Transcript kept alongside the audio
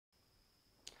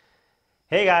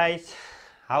Hey guys,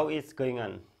 how is going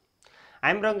on?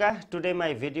 I'm Ranga. Today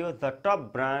my video the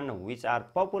top brand which are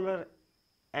popular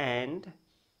and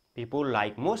people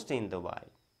like most in Dubai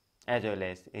as well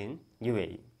as in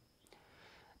UAE.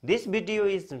 This video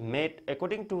is made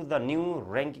according to the new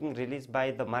ranking released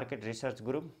by the market research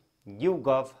group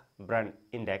YouGov Brand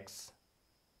Index.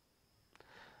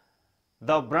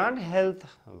 The brand health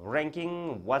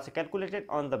ranking was calculated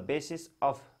on the basis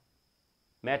of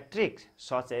metrics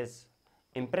such as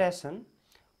impression,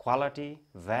 quality,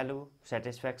 value,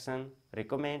 satisfaction,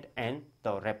 recommend, and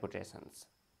the reputations.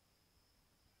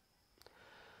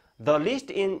 The list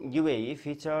in UAE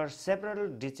features several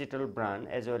digital brands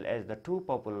as well as the two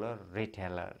popular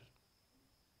retailers.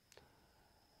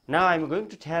 Now I am going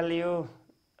to tell you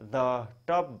the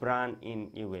top brand in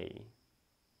UAE.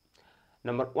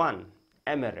 Number 1,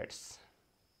 Emirates.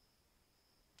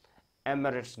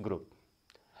 Emirates Group.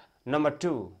 Number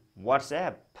 2,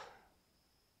 WhatsApp.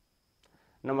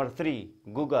 Number 3,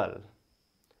 Google.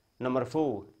 Number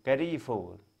 4,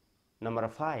 Carrefour. Number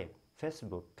 5,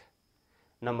 Facebook.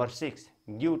 Number 6,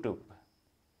 YouTube.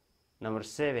 Number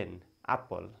 7,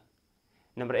 Apple.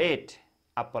 Number 8,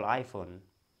 Apple iPhone.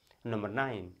 Number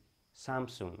 9,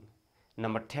 Samsung.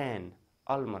 Number 10,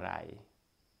 Almarai.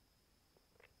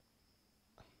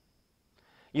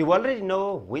 You already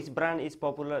know which brand is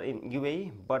popular in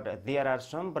UAE, but there are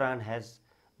some brand has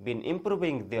been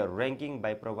improving their ranking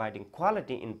by providing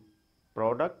quality in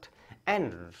product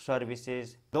and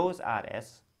services. Those are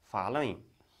as following.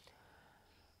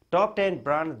 Top 10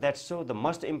 brands that show the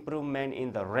most improvement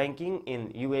in the ranking in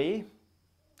UAE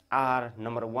are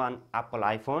number 1, Apple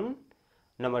iPhone,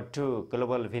 number 2,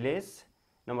 Global Village,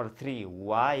 number 3,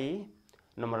 Y,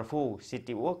 number 4,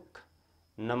 City Walk,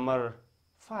 number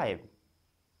 5,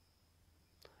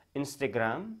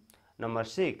 Instagram, number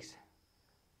 6,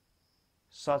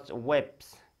 Search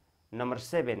Webs, number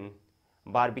 7,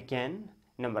 Barbican,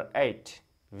 number 8,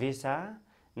 Visa,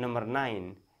 number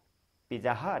 9,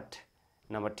 Pizza Hut,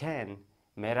 number 10,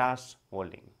 Meras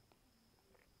Holding.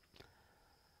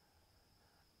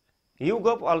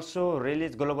 YouGov also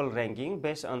released global ranking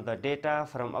based on the data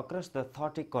from across the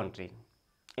 30 countries,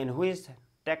 in which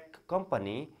tech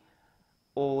company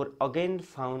or again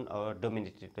found or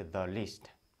dominated the list.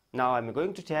 Now I am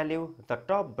going to tell you the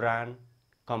top brand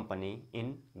company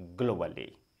in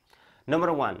globally.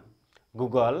 Number 1,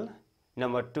 Google.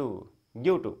 Number 2,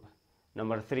 YouTube.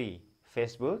 Number 3,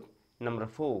 Facebook. Number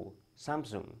 4,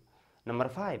 Samsung. Number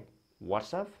 5,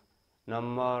 WhatsApp.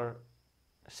 Number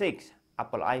 6,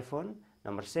 Apple iPhone.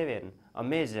 Number 7,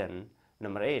 Amazon.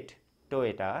 Number 8,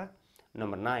 Toyota.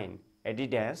 Number 9,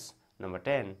 Adidas. Number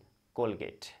 10,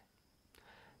 Colgate.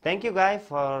 Thank you guys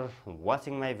for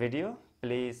watching my video.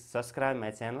 Please subscribe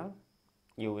my channel.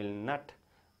 You will not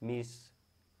miss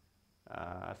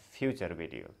future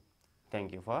video.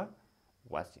 Thank you for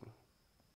watching.